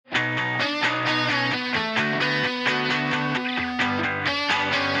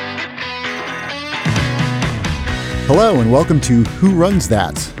Hello and welcome to Who Runs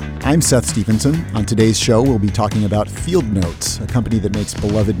That? I'm Seth Stevenson. On today's show, we'll be talking about Field Notes, a company that makes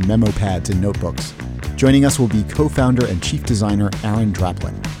beloved memo pads and notebooks. Joining us will be co-founder and chief designer Aaron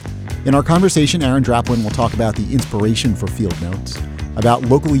Draplin. In our conversation, Aaron Draplin will talk about the inspiration for Field Notes, about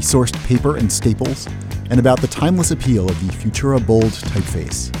locally sourced paper and staples, and about the timeless appeal of the Futura Bold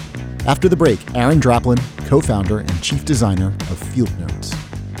typeface. After the break, Aaron Draplin, co-founder and chief designer of Field Notes.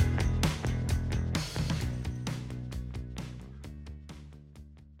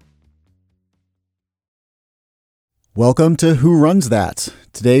 Welcome to Who Runs That?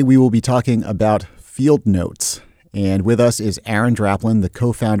 Today we will be talking about Field Notes. And with us is Aaron Draplin, the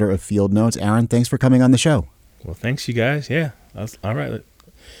co-founder of Field Notes. Aaron, thanks for coming on the show. Well, thanks, you guys. Yeah. All right.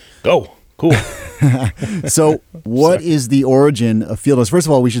 Go. Cool. So what is the origin of Field Notes? First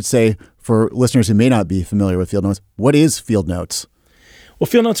of all, we should say, for listeners who may not be familiar with Field Notes, what is Field Notes? Well,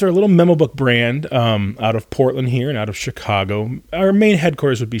 Field Notes are a little memo book brand out of Portland here and out of Chicago. Our main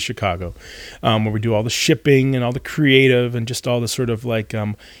headquarters would be Chicago, where we do all the shipping and all the creative and just all the sort of like,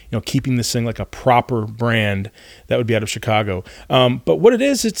 keeping this thing like a proper brand. That would be out of Chicago. But what it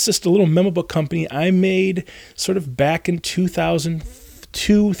is, it's just a little memo book company I made sort of back in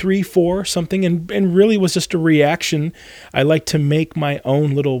 2002, 3, 4, something, and really was just a reaction. I like to make my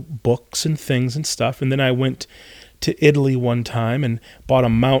own little books and things and stuff. And then I went to Italy one time and bought a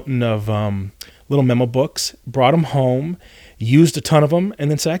mountain of little memo books, brought them home, used a ton of them, and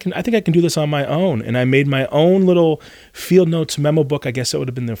then said, I think I can do this on my own. And I made my own little Field Notes memo book. I guess it would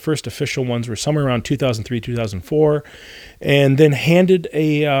have been the first official ones, were somewhere around 2003, 2004, and then handed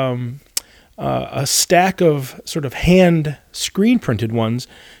a stack of sort of hand screen printed ones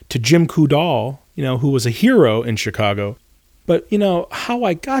to Jim Coudal, who was a hero in Chicago. But, how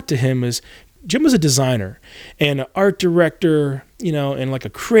I got to him is Jim was a designer and an art director, and like a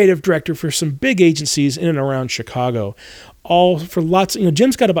creative director for some big agencies in and around Chicago, all for lots.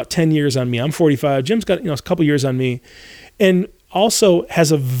 Jim's got about 10 years on me. I'm 45. Jim's got, a couple years on me, and also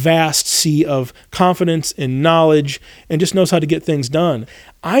has a vast sea of confidence and knowledge and just knows how to get things done.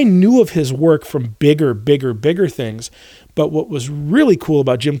 I knew of his work from bigger things. But what was really cool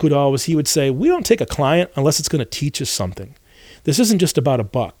about Jim Coudal was he would say, we don't take a client unless it's going to teach us something. This isn't just about a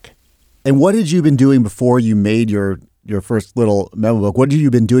buck. And what had you been doing before you made your first little memo book? What had you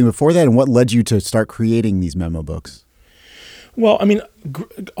been doing before that, and what led you to start creating these memo books? Well,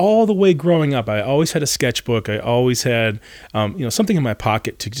 all the way growing up, I always had a sketchbook. I always had, something in my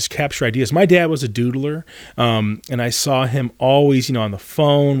pocket to just capture ideas. My dad was a doodler, and I saw him always, on the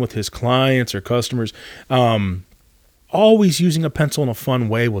phone with his clients or customers, always using a pencil in a fun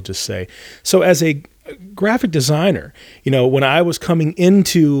way, we'll just say. So as a graphic designer, when I was coming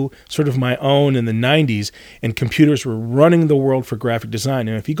into sort of my own in the 90s and computers were running the world for graphic design,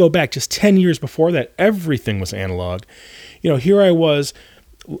 and if you go back just 10 years before that, everything was analog. Here I was,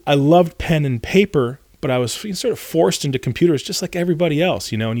 I loved pen and paper, but I was sort of forced into computers just like everybody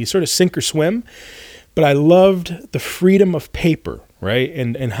else, and you sort of sink or swim. But I loved the freedom of paper, right?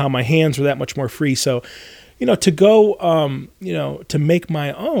 And how my hands were that much more free. So to go, to make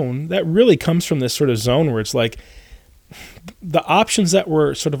my own, that really comes from this sort of zone where it's like the options that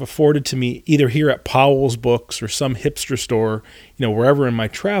were sort of afforded to me either here at Powell's Books or some hipster store, wherever in my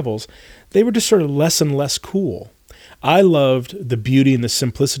travels, they were just sort of less and less cool. I loved the beauty and the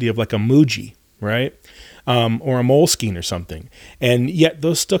simplicity of like a Muji, right? Or a Moleskine or something. And yet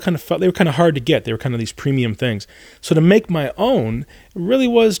those still kind of felt, they were kind of hard to get. They were kind of these premium things. So to make my own, it really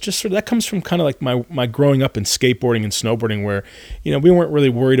was just sort of, that comes from kind of like my growing up in skateboarding and snowboarding where, we weren't really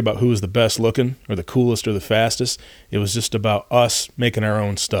worried about who was the best looking or the coolest or the fastest. It was just about us making our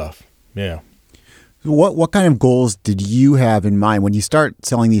own stuff. Yeah. What kind of goals did you have in mind when you start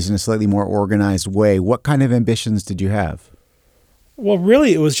selling these in a slightly more organized way? What kind of ambitions did you have? Well,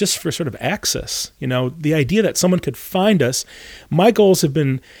 really, it was just for sort of access. The idea that someone could find us. My goals have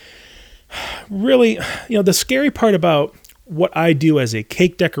been really, the scary part about what I do as a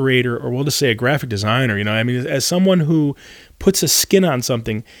cake decorator, or we'll just say a graphic designer, as someone who puts a skin on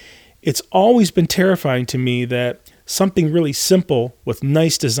something, it's always been terrifying to me that something really simple with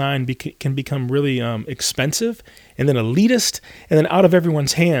nice design can become really expensive and then elitist and then out of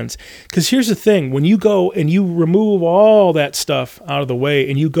everyone's hands. Because here's the thing, when you go and you remove all that stuff out of the way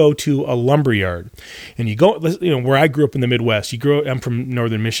and you go to a lumber yard and you go, where I grew up in the Midwest, I'm from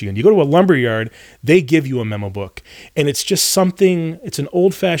northern Michigan, you go to a lumber yard, they give you a memo book. And it's just something, it's an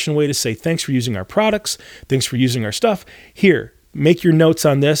old-fashioned way to say, thanks for using our products, thanks for using our stuff. Here, make your notes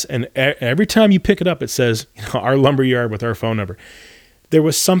on this, and every time you pick it up, it says, our lumberyard with our phone number. There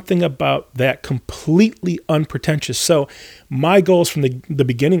was something about that completely unpretentious. So my goals from the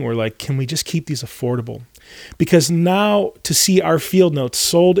beginning were like, can we just keep these affordable? because now to see our field notes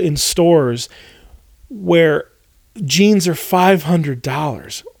sold in stores where jeans are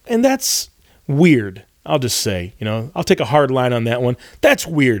 $500, and that's weird. I'll just say, I'll take a hard line on that one. That's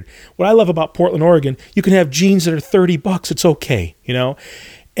weird. What I love about Portland, Oregon, you can have jeans that are $30. It's okay,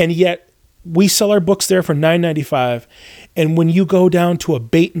 and yet we sell our books there for $9.95. And when you go down to a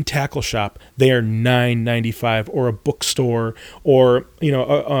bait and tackle shop, they are $9.95, or a bookstore, or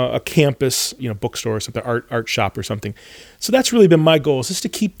a campus bookstore or something, art shop or something. So that's really been my goal, is just to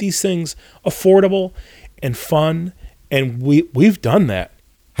keep these things affordable and fun, and we've done that.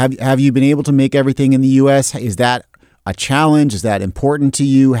 Have you been able to make everything in the U.S.? Is that a challenge? Is that important to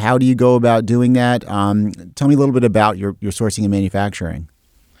you? How do you go about doing that? Tell me a little bit about your sourcing and manufacturing.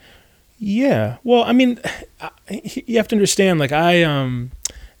 Yeah. Well, I mean, you have to understand, like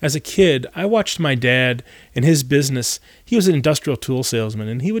as a kid, I watched my dad in his business. He was an industrial tool salesman,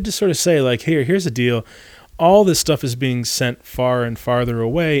 and he would just sort of say, like, here's the deal. All this stuff is being sent far and farther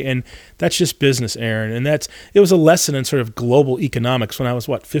away, and that's just business, Aaron. And it was a lesson in sort of global economics when I was,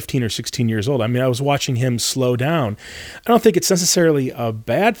 15 or 16 years old. I mean, I was watching him slow down. I don't think it's necessarily a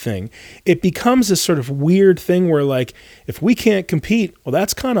bad thing. It becomes this sort of weird thing where, like, if we can't compete, well,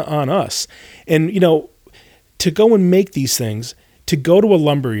 that's kind of on us. And, to go and make these things, to go to a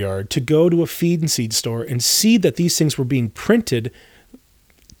lumber yard, to go to a feed and seed store and see that these things were being printed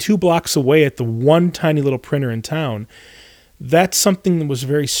 2 blocks away at the one tiny little printer in town, that's something that was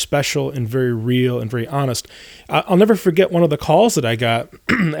very special and very real and very honest. I'll never forget one of the calls that I got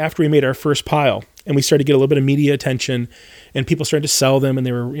after we made our first pile, and we started to get a little bit of media attention, and people started to sell them, and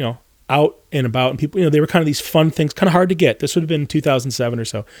they were, out and about, and people, they were kind of these fun things, kind of hard to get. This would have been 2007 or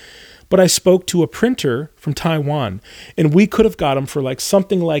so. But I spoke to a printer from Taiwan, and we could have got them for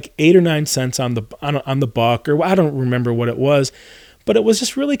something like 8 or 9 cents on the buck, or I don't remember what it was. But it was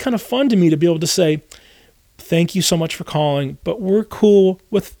just really kind of fun to me to be able to say, thank you so much for calling, but we're cool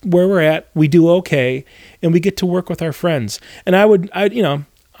with where we're at. We do okay, and we get to work with our friends. And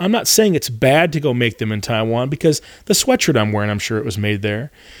I'm not saying it's bad to go make them in Taiwan, because the sweatshirt I'm wearing, I'm sure it was made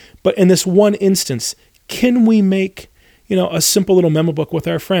there. But in this one instance, can we make, a simple little memo book with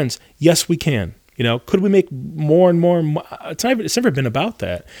our friends? Yes, we can. Could we make more and more? It's never been about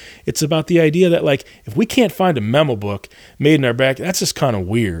that. It's about the idea that, like, if we can't find a memo book made in our back, that's just kind of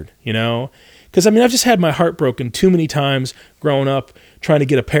weird, Because, I've just had my heart broken too many times growing up trying to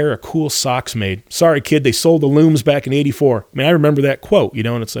get a pair of cool socks made. Sorry, kid, they sold the looms back in '84. I remember that quote,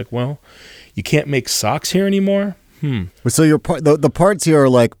 and it's like, well, you can't make socks here anymore? So the parts here are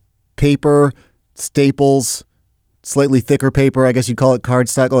like paper, staples, slightly thicker paper. I guess you'd call it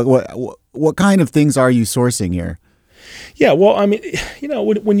cardstock. Like what kind of things are you sourcing here? Yeah, well,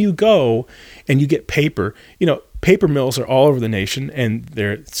 when you go and you get paper, paper mills are all over the nation, and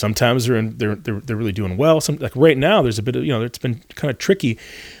they're really doing well. Like right now, there's a bit of, it's been kind of tricky.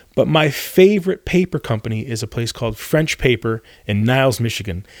 But my favorite paper company is a place called French Paper in Niles,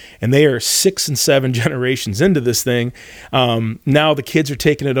 Michigan. And they are 6 and 7 generations into this thing. Now the kids are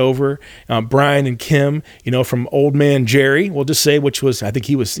taking it over. Brian and Kim, from old man Jerry, we'll just say, which was, I think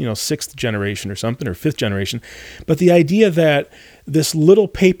he was, 6th generation or something, or 5th generation. But the idea that this little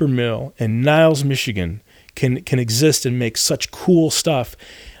paper mill in Niles, Michigan can exist and make such cool stuff,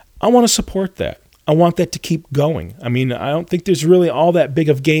 I want to support that. I want that to keep going. I don't think there's really all that big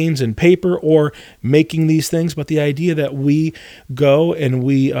of gains in paper or making these things, but the idea that we go and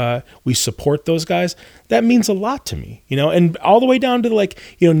we support those guys, that means a lot to me, and all the way down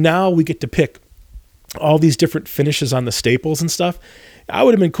to now we get to pick all these different finishes on the staples and stuff. I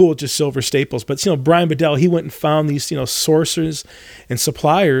would have been cool with just silver staples, but Brian Bedell, he went and found these, sourcers and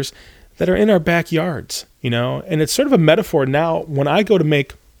suppliers that are in our backyards, and it's sort of a metaphor now when I go to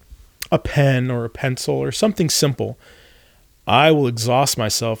make a pen or a pencil or something simple, I will exhaust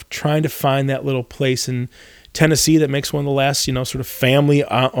myself trying to find that little place in Tennessee that makes one of the last, sort of family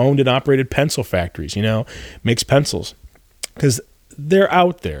owned and operated pencil factories, makes pencils, because they're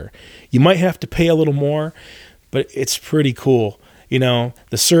out there. You might have to pay a little more, but it's pretty cool. The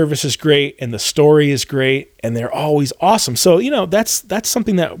service is great and the story is great and they're always awesome. So, that's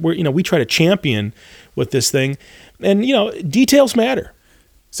something that we try to champion with this thing, and, details matter.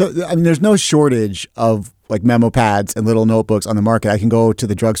 So, there's no shortage of like memo pads and little notebooks on the market. I can go to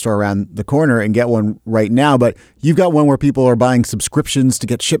the drugstore around the corner and get one right now, but you've got one where people are buying subscriptions to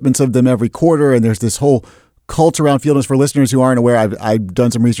get shipments of them every quarter. And there's this whole cult around field notes. For listeners who aren't aware, I've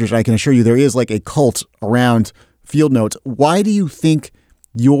done some research and I can assure you there is like a cult around field notes. Why do you think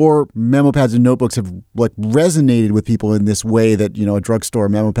your memo pads and notebooks have like resonated with people in this way that, a drugstore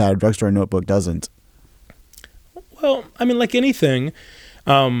memo pad, drugstore notebook doesn't? Well, like anything,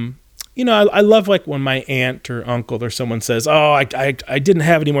 I love like when my aunt or uncle or someone says, oh, I didn't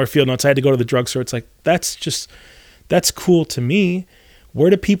have any more field notes. I had to go to the drugstore. It's like, that's cool to me. Where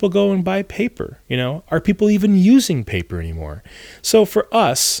do people go and buy paper? Are people even using paper anymore? So for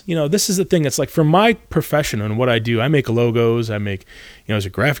us, this is the thing. It's like for my profession and what I do, I make logos. I make, as a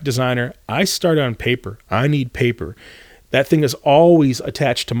graphic designer, I start on paper. I need paper. That thing is always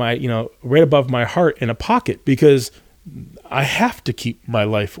attached to my, right above my heart in a pocket because I have to keep my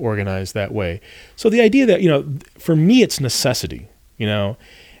life organized that way. So the idea that, for me, it's necessity, and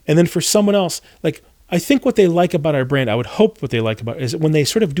then for someone else, like, I think what they like about our brand, I would hope what they like about it is when they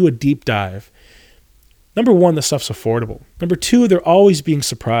sort of do a deep dive. Number one, the stuff's affordable. Number two, they're always being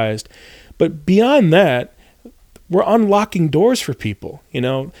surprised. But beyond that, we're unlocking doors for people.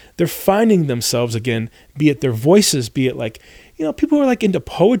 They're finding themselves again, be it their voices, be it like, people who are like into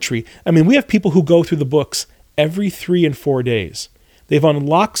poetry. I mean, we have people who go through the books every 3 and 4 days. They've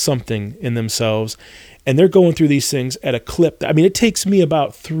unlocked something in themselves, and they're going through these things at a clip. I mean, it takes me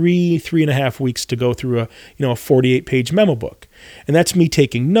about 3.5 weeks to go through a 48-page memo book. And that's me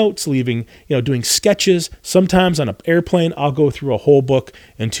taking notes, doing sketches. Sometimes on an airplane, I'll go through a whole book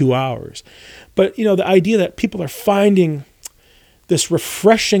in 2 hours. But, the idea that people are finding this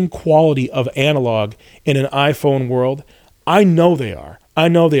refreshing quality of analog in an iPhone world, I know they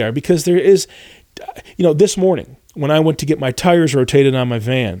are. Because there is, this morning, when I went to get my tires rotated on my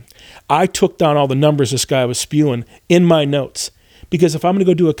van, I took down all the numbers this guy was spewing in my notes. Because if I'm going to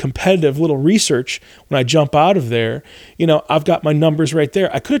go do a competitive little research when I jump out of there, I've got my numbers right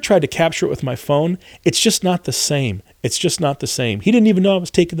there. I could have tried to capture it with my phone. It's just not the same. He didn't even know I was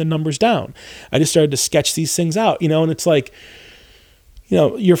taking the numbers down. I just started to sketch these things out, and it's like,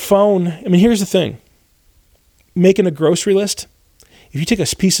 your phone. I mean, here's the thing. Making a grocery list, if you take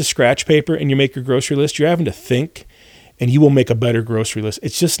a piece of scratch paper and you make your grocery list, you're having to think, and you will make a better grocery list.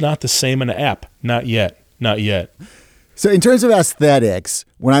 It's just not the same in an app. Not yet. So in terms of aesthetics,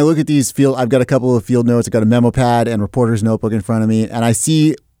 when I look at these I've got a couple of field notes. I've got a memo pad and reporter's notebook in front of me, and I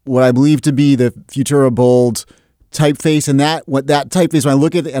see what I believe to be the Futura Bold typeface, and that typeface. When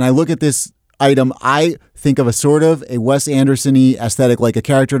I look at this item, I think of a sort of a Wes Anderson-y aesthetic, like a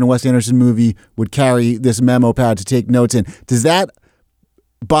character in a Wes Anderson movie would carry this memo pad to take notes in. Does that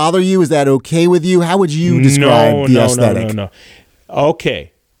bother you? Is that okay with you? How would you describe the aesthetic? No.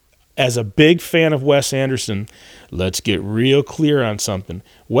 Okay. As a big fan of Wes Anderson, let's get real clear on something.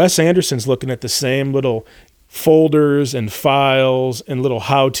 Wes Anderson's looking at the same little folders and files and little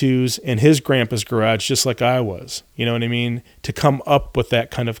how-tos in his grandpa's garage, just like I was. You know what I mean? To come up with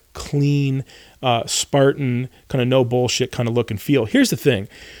that kind of clean, Spartan, kind of no bullshit kind of look and feel. Here's the thing.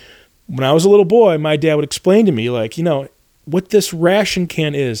 When I was a little boy, my dad would explain to me, like, what this ration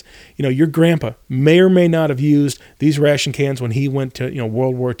can is, your grandpa may or may not have used these ration cans when he went to,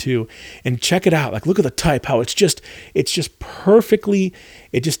 World War II. And check it out. Like, look at the type, how it's just perfectly,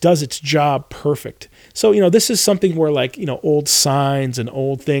 it just does its job perfect. So, this is something where, like, old signs and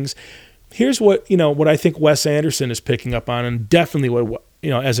old things. Here's what I think Wes Anderson is picking up on, and definitely what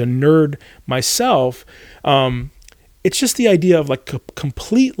as a nerd myself, it's just the idea of like a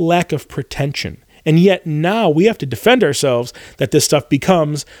complete lack of pretension. And yet now we have to defend ourselves that this stuff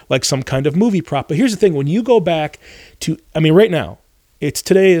becomes like some kind of movie prop. But here's the thing. When you go back to, right now,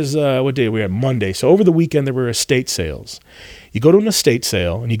 today is, what day? We're at Monday. So over the weekend, there were estate sales. You go to an estate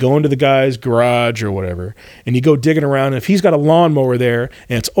sale and you go into the guy's garage or whatever, and you go digging around. And if he's got a lawnmower there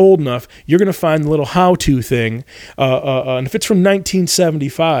and it's old enough, you're going to find the little how-to thing. And if it's from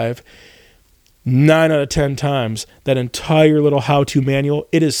 1975, 9 out of 10 times, that entire little how-to manual,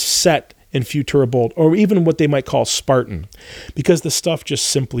 it is set in Futura Bold, or even what they might call Spartan, because the stuff just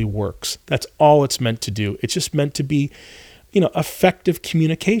simply works. That's all it's meant to do. It's just meant to be, effective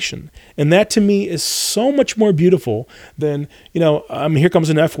communication. And that to me is so much more beautiful than, here comes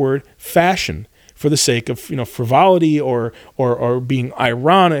an F word, fashion, for the sake of, frivolity or being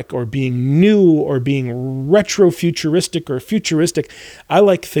ironic or being new or being retro-futuristic or futuristic. I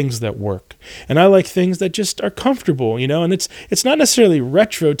like things that work. And I like things that just are comfortable, and it's not necessarily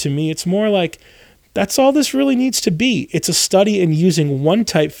retro to me. It's more like that's all this really needs to be. It's a study in using one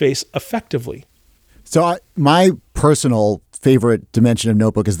typeface effectively. So my personal favorite dimension of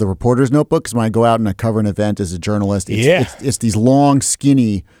notebook is the reporter's notebook, because when I go out and I cover an event as a journalist, it's these long,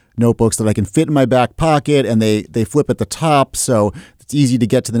 skinny notebooks that I can fit in my back pocket, and they flip at the top, so it's easy to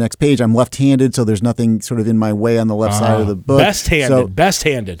get to the next page. I'm left-handed, so there's nothing sort of in my way on the left side of the book.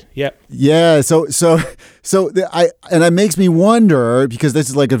 Best-handed. Yep. Yeah. So it makes me wonder, because this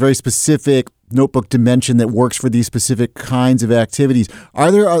is like a very specific notebook dimension that works for these specific kinds of activities.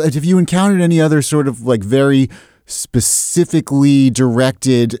 Have you encountered any other sort of like very specifically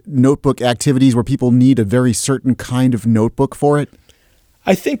directed notebook activities where people need a very certain kind of notebook for it?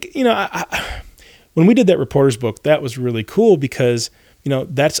 I think, when we did that reporter's book, that was really cool because,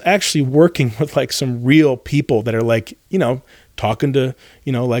 that's actually working with like some real people that are like, talking to,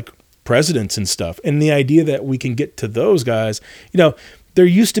 like presidents and stuff. And the idea that we can get to those guys, there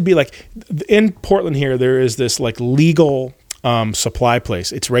used to be like in Portland here, there is this like legal supply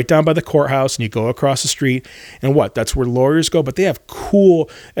place. It's right down by the courthouse and you go across the street and that's where lawyers go, but they have cool,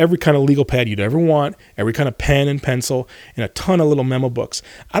 every kind of legal pad you'd ever want, every kind of pen and pencil and a ton of little memo books.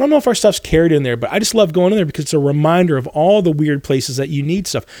 I don't know if our stuff's carried in there, but I just love going in there because it's a reminder of all the weird places that you need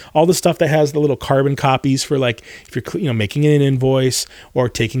stuff. All the stuff that has the little carbon copies for like, if you're, making an invoice or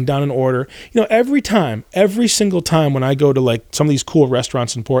taking down an order, every single time when I go to like some of these cool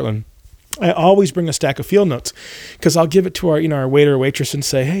restaurants in Portland, I always bring a stack of field notes because I'll give it to our waiter or waitress and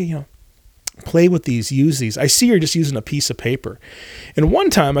say, hey, play with these, use these. I see you're just using a piece of paper. And one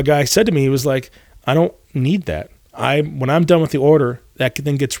time a guy said to me, he was like, I don't need that. When I'm done with the order, that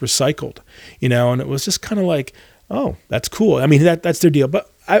then gets recycled, and it was just kind of like, oh, that's cool. I mean, that's their deal. But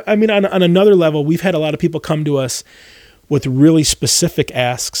I mean, on another level, we've had a lot of people come to us with really specific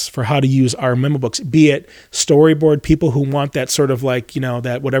asks for how to use our memo books, be it storyboard people who want that sort of like,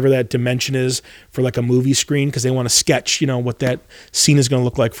 that whatever that dimension is for like a movie screen because they want to sketch, what that scene is going to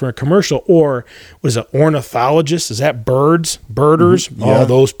look like for a commercial, or what is it, ornithologists? Is that birders? Mm-hmm. Yeah. Oh,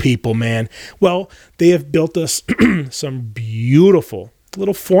 those people, man. Well, they have built us some beautiful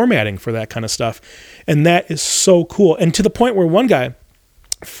little formatting for that kind of stuff. And that is so cool. And to the point where one guy,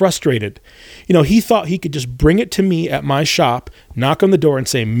 frustrated, he thought he could just bring it to me at my shop, knock on the door and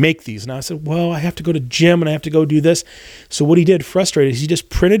say, make these. And I said, well, I have to go to gym and I have to go do this. So what he did, frustrated, is he just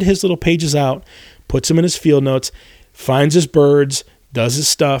printed his little pages out, puts them in his field notes, finds his birds, does his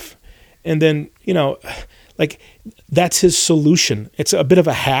stuff. And then, like that's his solution. It's a bit of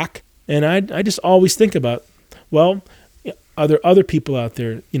a hack. And I just always think about, well, are there other people out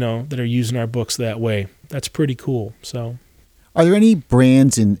there, that are using our books that way? That's pretty cool. So are there any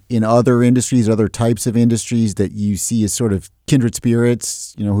brands in other industries, other types of industries that you see as sort of kindred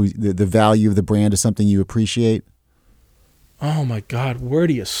spirits, who the value of the brand is something you appreciate? Oh my God, where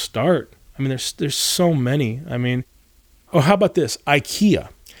do you start? I mean, there's so many. I mean, how about this? IKEA.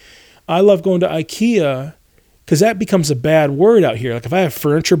 I love going to IKEA because that becomes a bad word out here. Like if I have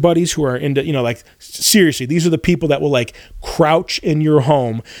furniture buddies who are into, like seriously, these are the people that will like crouch in your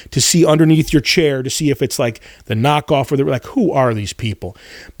home to see underneath your chair to see if it's like the knockoff or they're like, who are these people?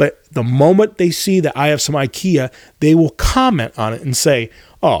 But the moment they see that I have some IKEA, they will comment on it and say,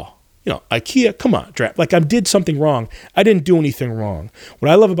 oh, IKEA, come on, Drap. Like I did something wrong. I didn't do anything wrong.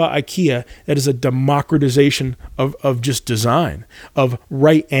 What I love about IKEA, that is a democratization of just design, of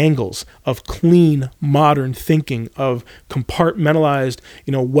right angles, of clean, modern thinking, of compartmentalized,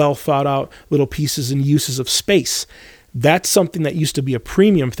 well thought out little pieces and uses of space. That's something that used to be a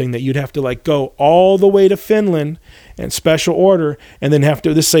premium thing that you'd have to like go all the way to Finland and special order and then have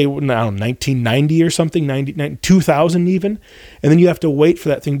to, this say, 1990 or something, 2000 even. And then you have to wait for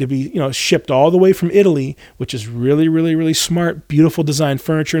that thing to be, shipped all the way from Italy, which is really, really, really smart, beautiful design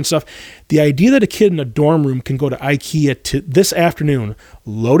furniture and stuff. The idea that a kid in a dorm room can go to IKEA this afternoon,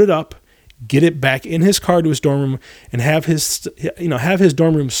 load it up, get it back in his car to his dorm room and have his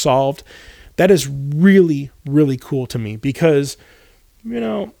dorm room solved. That is really, really cool to me because,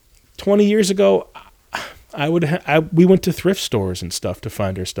 20 years ago, we went to thrift stores and stuff to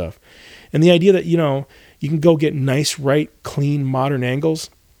find our stuff. And the idea that, you can go get nice, right, clean, modern angles,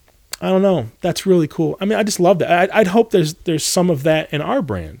 I don't know. That's really cool. I mean, I just love that. I'd hope there's some of that in our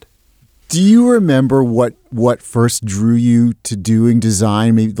brand. Do you remember what first drew you to doing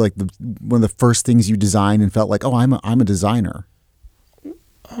design? Maybe like one of the first things you designed and felt like, oh, I'm a designer.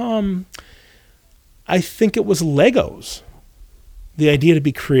 I think it was Legos. The idea to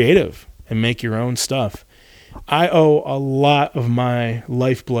be creative and make your own stuff. I owe a lot of my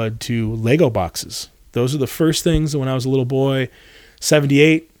lifeblood to Lego boxes. Those are the first things when I was a little boy,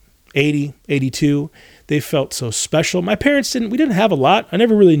 78, 80, 82. They felt so special. My parents we didn't have a lot. I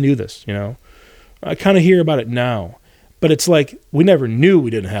never really knew this, I kind of hear about it now. But it's like we never knew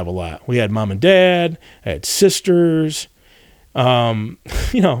we didn't have a lot. We had mom and dad, I had sisters,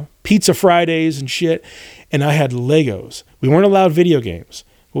 Pizza Fridays and shit. And I had Legos. We weren't allowed video games,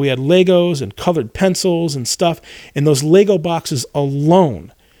 but we had Legos and colored pencils and stuff. And those Lego boxes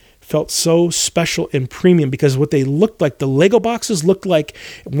alone felt so special and premium because what they looked like, the Lego boxes looked like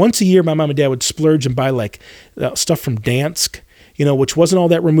once a year, my mom and dad would splurge and buy like stuff from Dansk, which wasn't all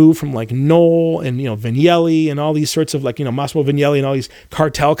that removed from like Knoll and, Vignelli and all these sorts of like, Massimo Vignelli and all these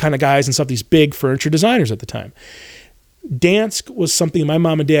cartel kind of guys and stuff, these big furniture designers at the time. Dansk was something my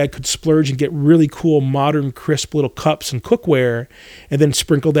mom and dad could splurge and get really cool, modern, crisp little cups and cookware and then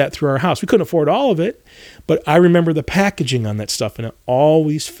sprinkle that through our house. We couldn't afford all of it, but I remember the packaging on that stuff, and it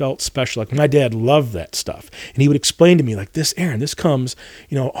always felt special. Like my dad loved that stuff, and he would explain to me like, this, Aaron, this comes,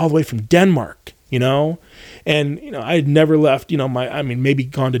 all the way from Denmark, and, I had never left, maybe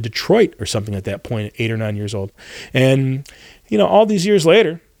gone to Detroit or something at that point at 8 or 9 years old. And, all these years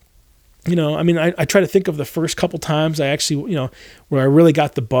later, I try to think of the first couple times I actually, where I really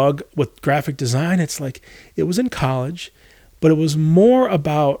got the bug with graphic design. It's like, it was in college, but it was more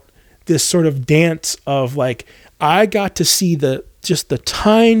about this sort of dance of like, I got to see just the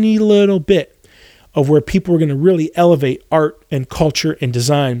tiny little bit of where people were going to really elevate art and culture and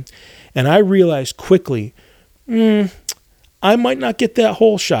design. And I realized quickly, I might not get that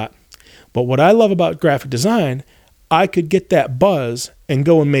whole shot, but what I love about graphic design, I could get that buzz and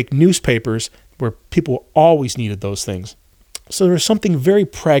go and make newspapers where people always needed those things. So there was something very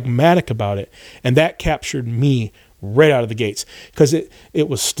pragmatic about it, and that captured me right out of the gates because it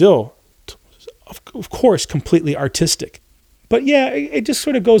was still, of course, completely artistic. But yeah, it just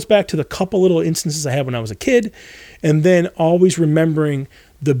sort of goes back to the couple little instances I had when I was a kid, and then always remembering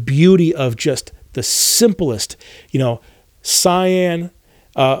the beauty of just the simplest, cyan,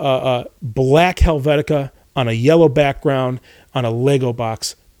 black Helvetica on a yellow background on a Lego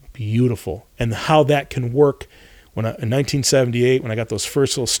box. Beautiful. And how that can work in 1978 when I got those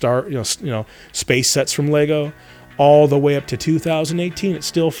first little space sets from Lego all the way up to 2018, it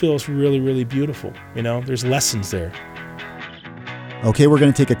still feels really, really beautiful. There's lessons there. Okay, we're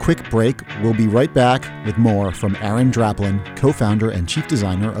going to take a quick break. We'll be right back with more from Aaron Draplin, co-founder and chief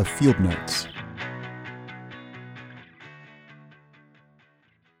designer of Field Notes.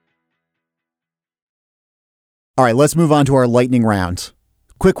 All right, let's move on to our lightning round.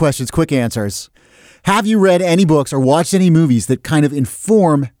 Quick questions, quick answers. Have you read any books or watched any movies that kind of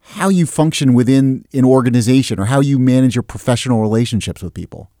inform how you function within an organization or how you manage your professional relationships with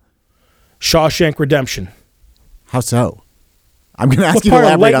people? Shawshank Redemption. How so? I'm going to ask you to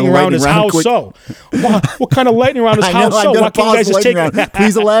elaborate on the lightning round. Quick. So? What kind of lightning round is how so? I'm going to pause the lightning round.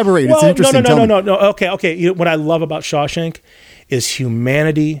 Please elaborate. It's interesting. No. Okay. What I love about Shawshank is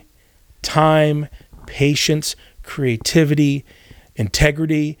humanity, time, patience, creativity,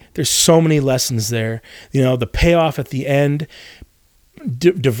 integrity. There's so many lessons there. The payoff at the end,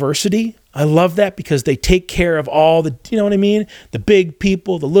 diversity. I love that because they take care of all the, you know what I mean? The big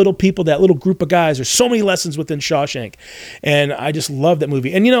people, the little people, that little group of guys. There's so many lessons within Shawshank. And I just love that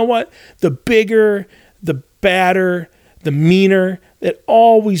movie. And you know what? The bigger, the badder, the meaner, it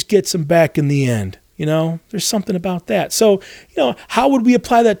always gets them back in the end. There's something about that. So, how would we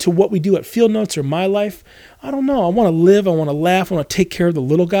apply that to what we do at Field Notes or my life? I don't know. I want to live. I want to laugh. I want to take care of the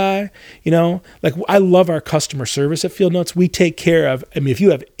little guy. Like I love our customer service at Field Notes. We take care of, if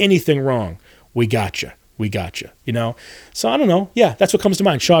you have anything wrong, we got you. So I don't know. Yeah, that's what comes to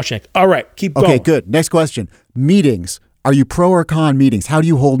mind. Shawshank. All right, keep going. Okay, good. Next question. Meetings. Are you pro or con meetings? How do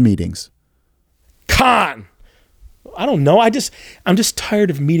you hold meetings? Con. I don't know. I'm just tired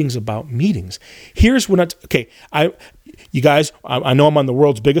of meetings about meetings. Here's what you guys, I know I'm on the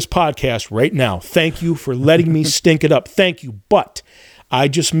world's biggest podcast right now. Thank you for letting me stink it up. Thank you. But I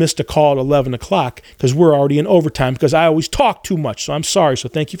just missed a call at 11 o'clock because we're already in overtime because I always talk too much. So I'm sorry. So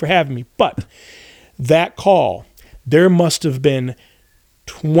thank you for having me. But that call, there must have been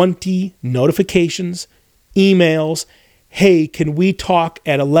 20 notifications, emails. Hey, can we talk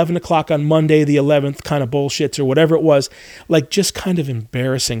at 11 o'clock on Monday the 11th kind of bullshits or whatever it was, like just kind of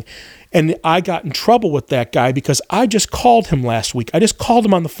embarrassing. And I got in trouble with that guy because I just called him last week. I just called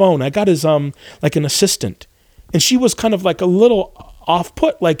him on the phone. I got his, like an assistant. And she was kind of like a little off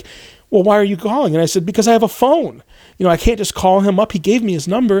put, like, well, why are you calling? And I said, because I have a phone. I can't just call him up. He gave me his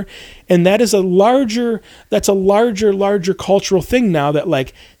number. And that is a larger cultural thing now that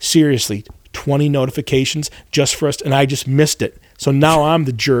like, seriously, 20 notifications just for us, and I just missed it. So now I'm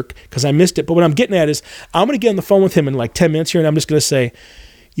the jerk because I missed it. But what I'm getting at is I'm going to get on the phone with him in like 10 minutes here, and I'm just going to say,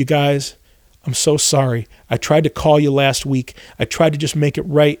 you guys, I'm so sorry. I tried to call you last week. I tried to just make it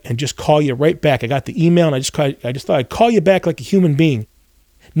right and just call you right back. I got the email, and I just thought I'd call you back like a human being.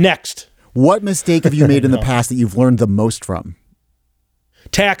 Next. What mistake have you made in the past that you've learned the most from?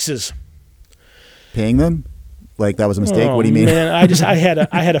 Taxes. Paying them? Like that was a mistake? What do you mean? Man, I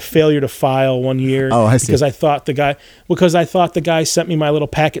had a failure to file one year. Oh, I see. Because I thought the guy sent me my little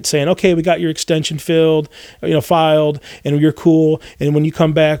packet saying, okay, we got your extension filed, and you're cool. And when you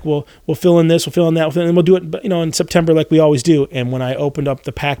come back, we'll fill in this, we'll fill in that, and we'll do it, in September like we always do. And when I opened up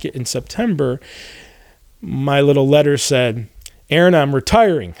the packet in September, my little letter said, Aaron, I'm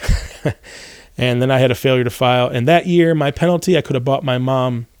retiring. And then I had a failure to file. And that year, my penalty, I could have bought my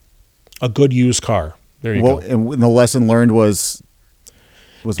mom a good used car. There you go. And the lesson learned was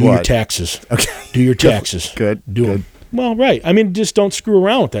do what? Your taxes. Okay. Do your taxes. Good. Do them. Well, right. I mean, just don't screw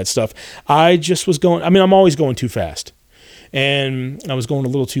around with that stuff. I just was going, I'm always going too fast. And I was going a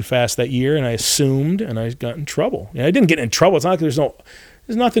little too fast that year, and I assumed, and I got in trouble. And I didn't get in trouble. It's not like there's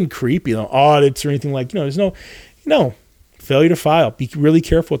nothing creepy, audits or anything like, there's no, failure to file. Be really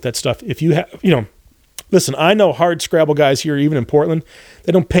careful with that stuff. If you have, listen, I know hard Scrabble guys here, even in Portland,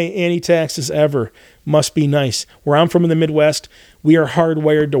 they don't pay any taxes ever. Must be nice. Where I'm from in the Midwest, we are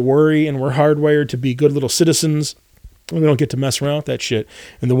hardwired to worry, and we're hardwired to be good little citizens. We don't get to mess around with that shit.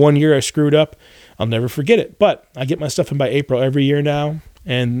 And the one year I screwed up, I'll never forget it. But I get my stuff in by April every year now,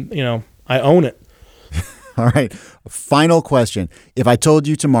 and, I own it. All right. Final question. If I told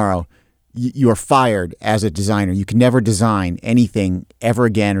you tomorrow you are fired as a designer, you can never design anything ever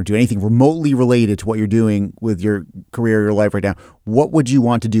again or do anything remotely related to what you're doing with your career or your life right now, what would you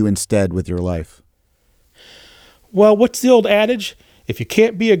want to do instead with your life? Well, what's the old adage? If you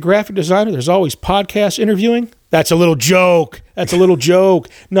can't be a graphic designer, there's always podcast interviewing. That's a little joke.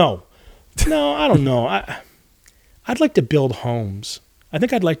 No, I don't know. I'd like to build homes.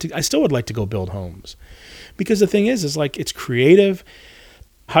 I still would like to go build homes, because the thing is like, it's creative.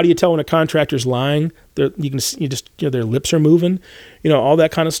 How do you tell when a contractor's lying? Their their lips are moving, all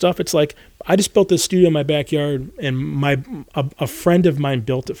that kind of stuff. It's like, I just built this studio in my backyard, and a friend of mine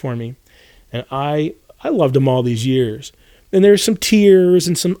built it for me, and I loved him all these years. And there's some tears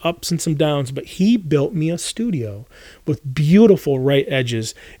and some ups and some downs, but he built me a studio with beautiful right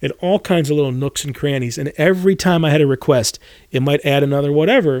edges and all kinds of little nooks and crannies. And every time I had a request, it might add another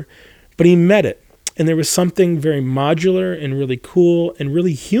whatever, but he met it. And there was something very modular and really cool and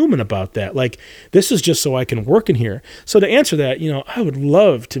really human about that. Like, this is just so I can work in here. So to answer that, I would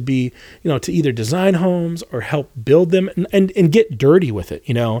love to be, to either design homes or help build them and get dirty with it.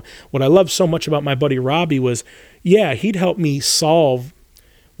 What I loved so much about my buddy Robbie was, he'd help me solve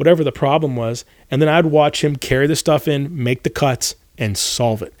whatever the problem was. And then I'd watch him carry the stuff in, make the cuts, and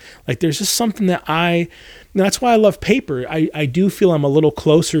solve it. Like, there's just something that that's why I love paper. I do feel I'm a little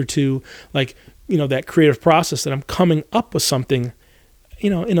closer to, like, that creative process, that I'm coming up with something,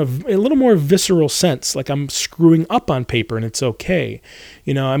 in a little more visceral sense, like I'm screwing up on paper and it's okay.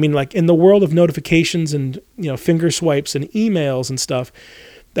 Like in the world of notifications and, finger swipes and emails and stuff,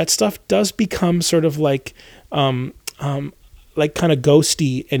 that stuff does become sort of like kind of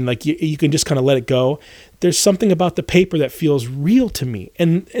ghosty, and like you can just kind of let it go. There's something about the paper that feels real to me.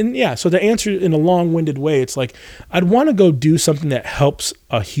 And so to answer in a long-winded way, it's like, I'd want to go do something that helps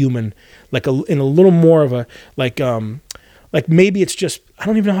a human, like in a little more of a, like maybe it's just, I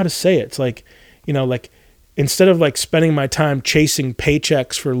don't even know how to say it. It's like, like instead of like spending my time chasing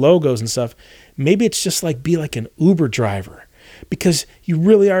paychecks for logos and stuff, maybe it's just like be like an Uber driver, because you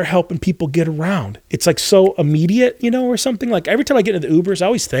really are helping people get around. It's like so immediate, or something. Like every time I get into the Ubers, I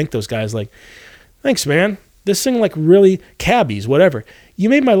always thank those guys, like, thanks, man. This thing, like, really, cabbies, whatever. You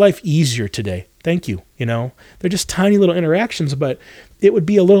made my life easier today. Thank you. They're just tiny little interactions, but it would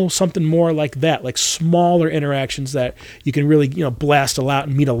be a little something more like that, like smaller interactions that you can really, blast a lot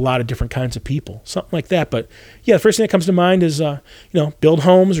and meet a lot of different kinds of people, something like that. But yeah, the first thing that comes to mind is, build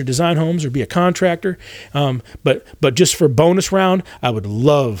homes or design homes or be a contractor. But just for bonus round, I would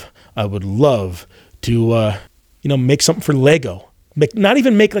love to, make something for Lego. Not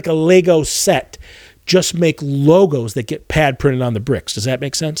even make like a Lego set, just make logos that get pad printed on the bricks. Does that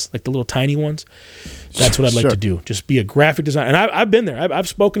make sense? Like the little tiny ones? That's what I'd like to do. Just be a graphic designer. And I've been there. I've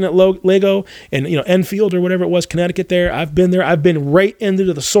spoken at Lego and, Enfield or whatever it was, Connecticut there. I've been there. I've been right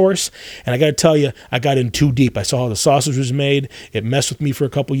into the source. And I got to tell you, I got in too deep. I saw how the sausage was made. It messed with me for a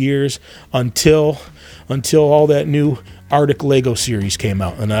couple years until all that new Arctic Lego series came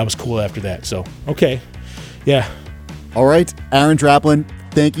out. And I was cool after that. So, okay. Yeah. All right. Aaron Draplin,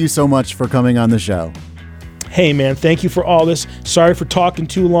 thank you so much for coming on the show. Hey, man, thank you for all this. Sorry for talking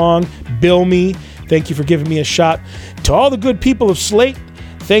too long. Bill me. Thank you for giving me a shot. To all the good people of Slate,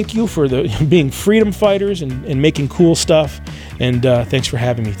 thank you for being freedom fighters and making cool stuff. And thanks for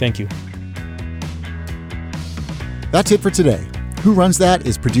having me. Thank you. That's it for today. Who Runs That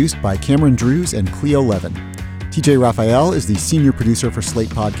is produced by Cameron Drews and Cleo Levin. TJ Raphael is the senior producer for Slate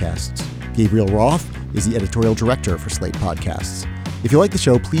Podcasts. Gabriel Roth is the editorial director for Slate Podcasts. If you like the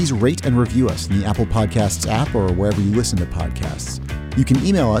show, please rate and review us in the Apple Podcasts app or wherever you listen to podcasts. You can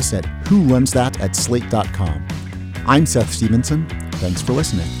email us at whorunthat@slate.com. I'm Seth Stevenson. Thanks for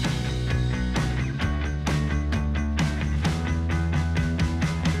listening.